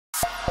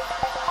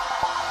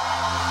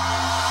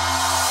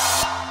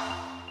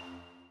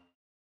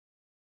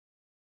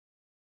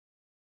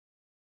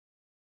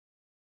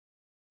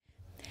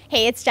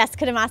Hey, it's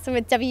Jessica DaMassa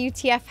with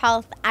WTF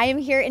Health. I am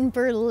here in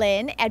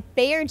Berlin at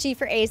Bayer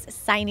G4A's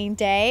signing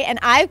day, and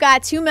I've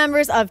got two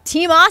members of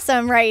Team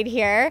Awesome right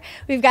here.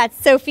 We've got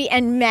Sophie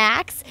and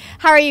Max.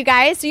 How are you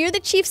guys? So you're the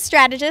chief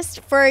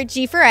strategist for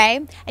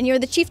G4A, and you're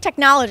the chief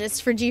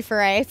technologist for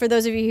G4A, for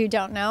those of you who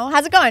don't know.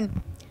 How's it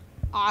going?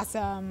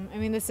 Awesome. I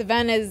mean, this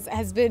event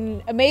has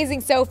been amazing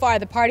so far.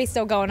 The party's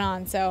still going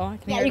on, so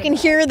you can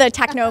hear the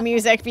techno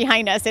music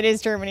behind us. It is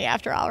Germany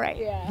after all, right?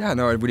 Yeah,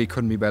 no, it really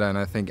couldn't be better, and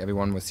I think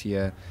everyone was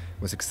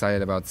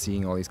excited about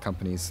seeing all these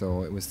companies,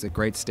 so it was a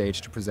great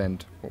stage to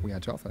present what we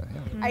had to offer.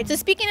 Yeah. All right, so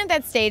speaking of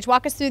that stage,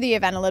 walk us through the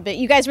event a little bit.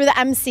 You guys were the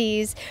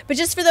MCs, but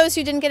just for those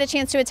who didn't get a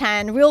chance to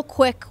attend, real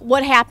quick,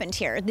 what happened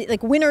here?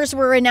 Like, winners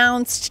were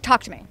announced.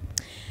 Talk to me.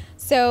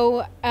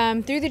 So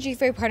through the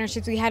G4A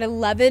partnerships, we had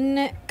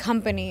 11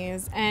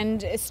 companies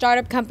and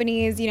startup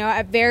companies, you know,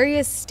 at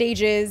various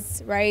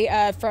stages,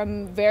 right,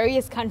 from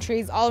various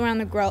countries all around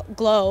the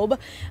globe.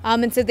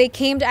 And so they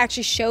came to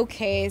actually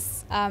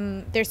showcase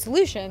their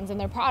solutions and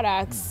their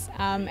products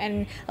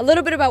and a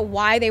little bit about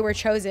why they were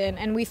chosen.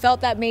 And we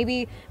felt that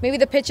maybe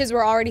the pitches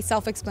were already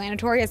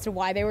self-explanatory as to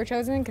why they were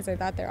chosen, because I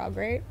thought they're all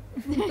great.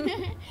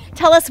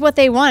 Tell us what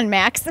they won,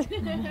 Max.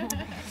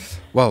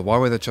 Well, why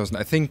were they chosen?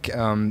 I think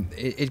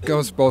it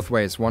goes both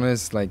ways. One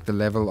is like the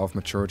level of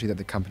maturity that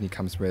the company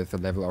comes with, the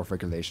level of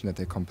regulation that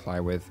they comply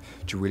with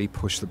to really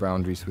push the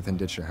boundaries within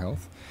digital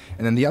health.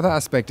 And then the other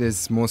aspect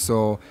is more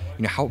so,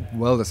 you know, how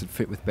well does it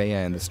fit with Bayer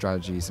and the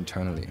strategies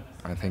internally?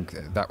 I think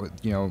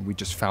that we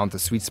just found the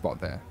sweet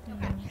spot there.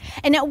 Okay.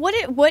 And now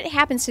what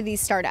happens to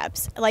these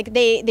startups? Like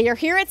they are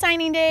here at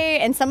signing day,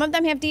 and some of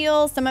them have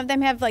deals, some of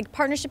them have like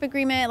partnership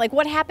agreement. Like,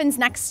 what happens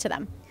next to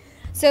them?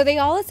 So they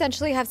all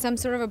essentially have some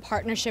sort of a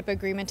partnership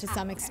agreement to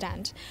some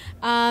extent.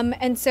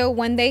 And so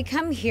when they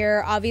come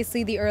here,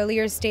 obviously the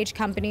earlier stage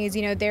companies,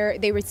 you know,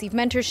 they receive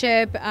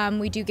mentorship.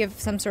 We do give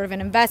some sort of an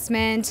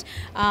investment.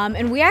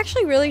 And we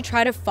actually really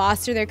try to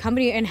foster their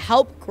company and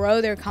help grow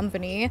their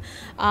company.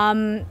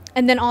 And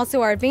then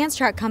also our advanced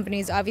track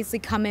companies obviously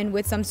come in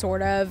with some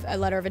sort of a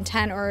letter of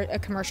intent or a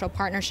commercial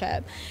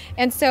partnership.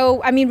 And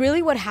so, I mean,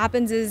 really what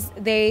happens is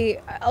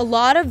a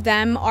lot of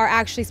them are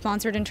actually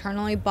sponsored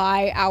internally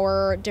by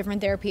our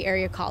different therapy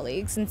area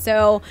colleagues. And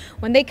so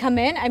when they come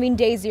in, I mean,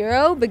 day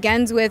zero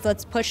begins with,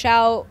 let's push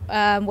out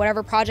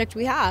whatever project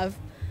we have.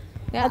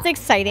 Yeah. That's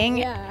exciting.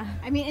 Yeah.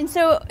 I mean, and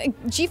so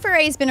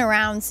G4A has been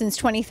around since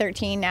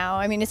 2013 now.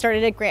 I mean, it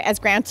started as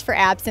grants for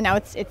apps, and now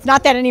it's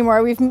not that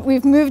anymore. We've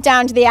moved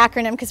down to the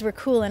acronym because we're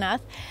cool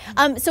enough.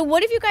 So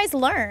what have you guys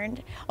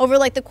learned over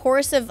like the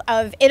course of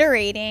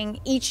iterating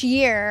each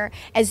year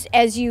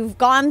as you've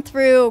gone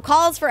through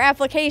calls for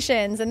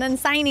applications and then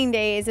signing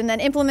days and then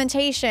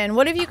implementation?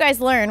 What have you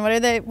guys learned? What are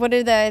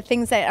the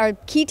things that are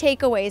key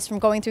takeaways from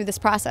going through this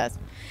process?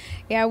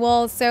 Yeah,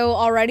 well, so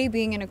already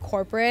being in a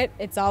corporate,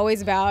 it's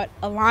always about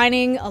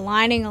aligning,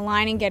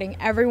 getting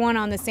everyone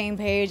on the same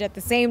page at the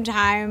same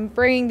time,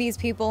 bringing these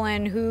people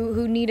in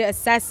who need to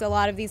assess a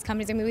lot of these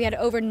companies. I mean, we had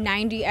over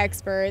 90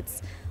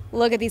 experts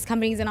look at these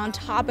companies, and on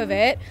top of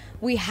it,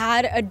 we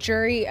had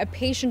a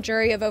patient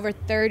jury of over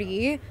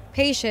 30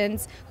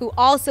 patients who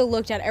also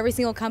looked at every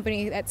single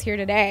company that's here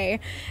today.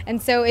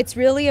 And so it's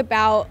really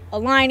about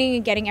aligning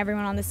and getting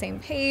everyone on the same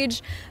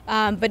page,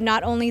 but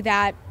not only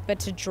that, but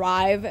to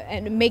drive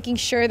and making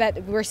sure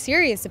that we're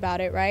serious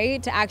about it,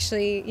 right? To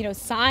actually, you know,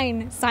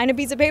 sign a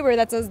piece of paper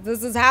that says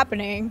this is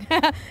happening.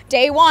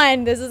 Day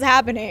one, this is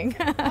happening.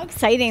 How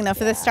exciting though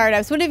for the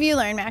startups. What have you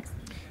learned, Max?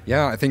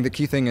 Yeah, I think the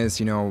key thing is,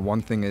 you know,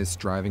 one thing is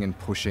driving and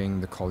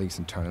pushing the colleagues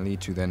internally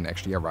to then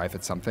actually arrive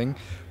at something.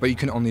 But you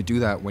can only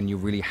do that when you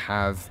really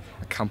have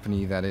a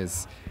company that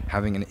is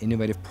having an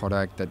innovative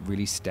product that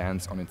really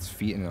stands on its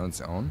feet and on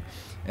its own.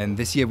 And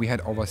this year we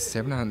had over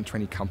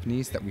 720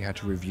 companies that we had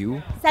to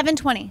review.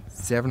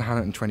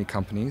 720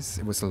 companies.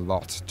 It was a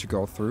lot to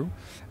go through.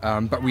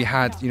 But we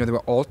had, you know, they were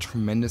all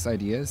tremendous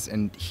ideas.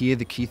 And here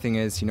the key thing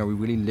is, you know, we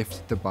really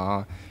lifted the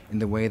bar in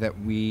the way that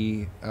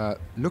we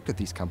looked at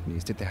these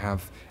companies. Did they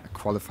have a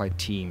qualified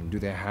team? Do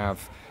they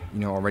have, you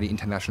know, already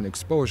international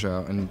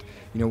exposure? And,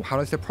 you know, how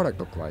does their product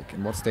look like?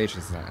 And what stage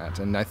is that at?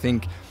 And I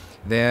think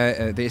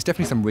there is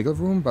definitely some wiggle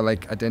room, but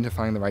like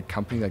identifying the right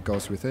company that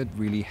goes with it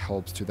really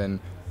helps to then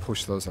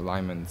push those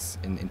alignments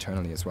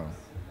internally as well.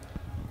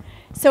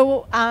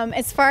 So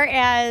as far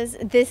as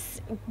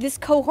this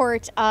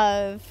cohort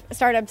of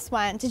startups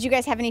went, did you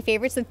guys have any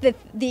favorites?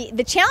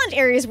 The challenge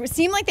areas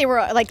seemed like they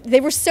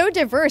were so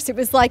diverse. It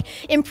was like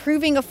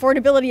improving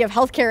affordability of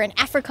healthcare in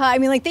Africa. I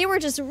mean, like they were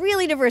just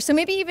really diverse. So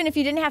maybe even if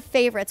you didn't have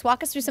favorites,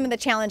 walk us through some of the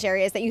challenge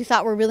areas that you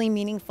thought were really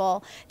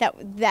meaningful that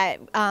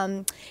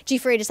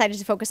G4A decided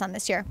to focus on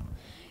this year.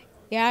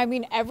 Yeah, I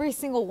mean, every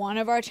single one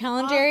of our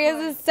challenge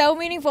areas is so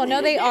meaningful.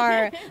 No, they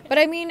are. But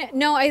I mean,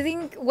 no, I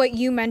think what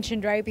you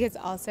mentioned, right, because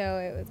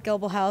also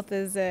global health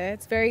is,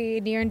 it's very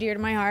near and dear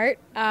to my heart.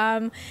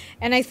 And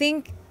I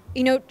think,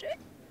 you know,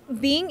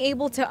 being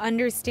able to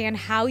understand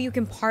how you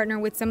can partner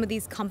with some of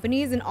these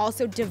companies and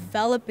also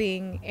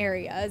developing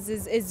areas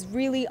is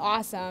really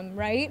awesome,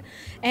 right?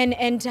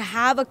 And to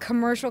have a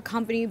commercial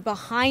company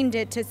behind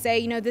it to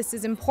say, this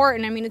is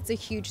important. I mean, it's a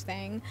huge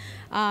thing.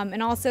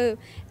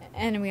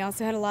 And we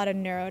also had a lot of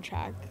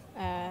neurotech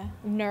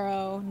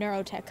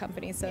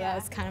companies, so that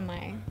was kind of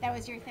that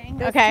was your thing.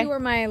 Those two were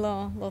my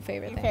little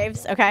favorite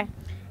things. Faves, okay.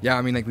 Yeah,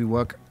 I mean, like we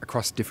work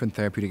across different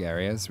therapeutic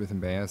areas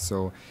within Bayer,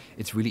 so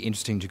it's really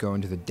interesting to go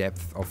into the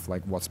depth of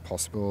like what's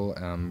possible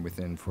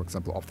within, for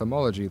example,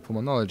 ophthalmology,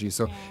 pulmonology,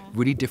 so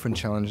really different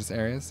challenges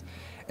areas.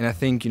 And I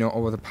think,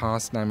 over the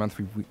past 9 months,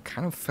 we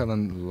kind of fell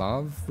in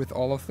love with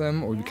all of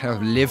them, or we kind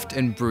of lived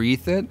and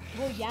breathed it.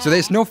 So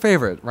there's no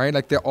favorite, right?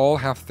 Like they all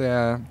have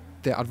their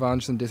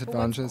advantages and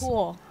disadvantages.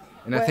 Cool.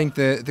 And I think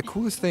the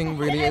coolest thing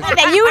really is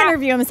that you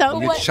interview him, so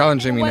you're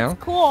challenging me now.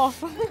 Cool.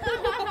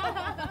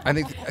 I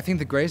think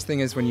the greatest thing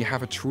is when you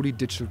have a truly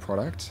digital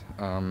product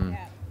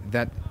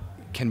that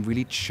can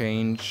really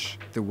change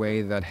the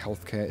way that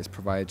healthcare is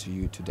provided to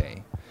you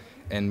today.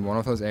 And one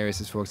of those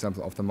areas is, for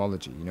example,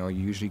 ophthalmology. You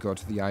usually go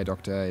to the eye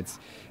doctor.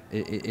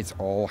 It's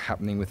all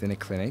happening within a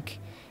clinic.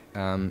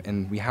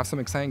 And we have some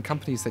exciting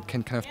companies that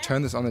can kind of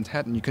turn this on its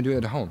head, and you can do it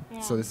at home.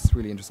 So this is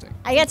really interesting.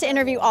 I got to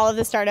interview all of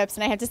the startups,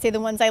 and I have to say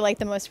the ones I liked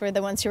the most were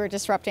the ones who were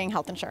disrupting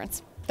health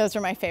insurance. Those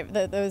were my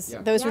favorite. Those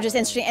were just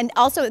interesting. And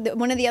also,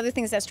 one of the other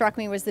things that struck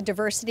me was the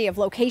diversity of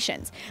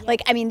locations.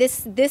 Like, I mean,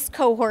 this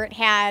cohort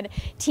had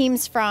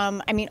teams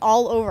from,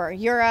 all over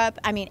Europe,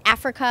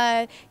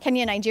 Africa,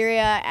 Kenya,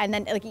 Nigeria, and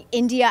then like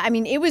India. I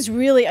mean, it was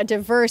really a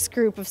diverse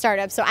group of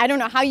startups. So I don't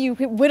know how you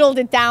whittled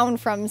it down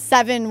from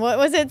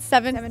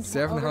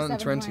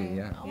 720,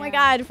 yeah. Oh my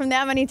God, from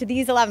that many to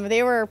these 11.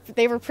 They were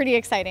pretty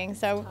exciting.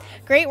 So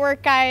great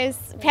work, guys.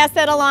 Pass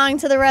that along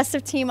to the rest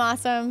of Team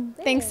Awesome.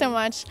 Thanks so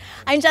much.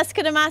 I'm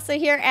Jessica DaMassa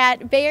here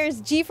at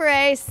Bayer's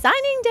G4A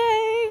signing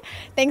day.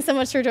 Thanks so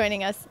much for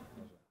joining us.